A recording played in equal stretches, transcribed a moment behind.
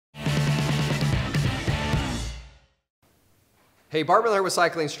Hey, Bart Miller here with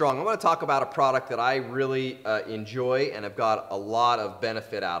Cycling Strong. I want to talk about a product that I really enjoy and have got a lot of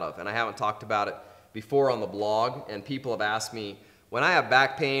benefit out of. And I haven't talked about it before on the blog. And people have asked me, when I have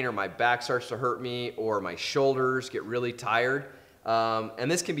back pain or my back starts to hurt me or my shoulders get really tired, and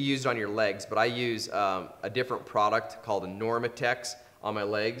this can be used on your legs, but I use a different product called a Normatex on my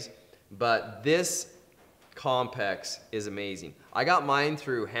legs. But this Compex is amazing. I got mine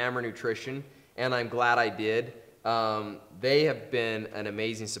through Hammer Nutrition, and I'm glad I did. They have been an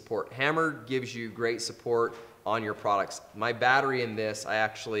amazing support. Hammer gives you great support on your products. My battery in this, I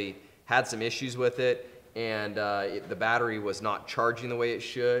actually had some issues with it, and the battery was not charging the way it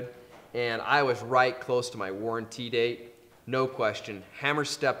should, and I was right close to my warranty date. No question. Hammer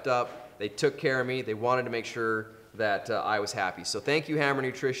stepped up. They took care of me. They wanted to make sure that I was happy. So thank you, Hammer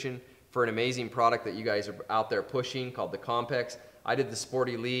Nutrition, for an amazing product that you guys are out there pushing called the Compex. I did the Sport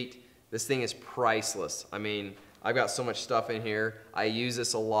Elite. This thing is priceless. I mean, I've got so much stuff in here. I use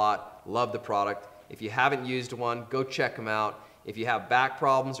this a lot. Love the product. If you haven't used one, go check them out. If you have back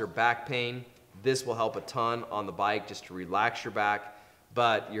problems or back pain, this will help a ton on the bike just to relax your back.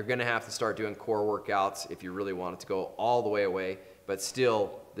 But you're gonna have to start doing core workouts if you really want it to go all the way away. But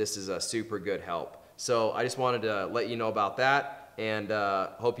still, this is a super good help. So I just wanted to let you know about that, and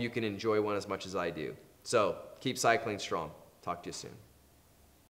hope you can enjoy one as much as I do. So keep cycling strong. Talk to you soon.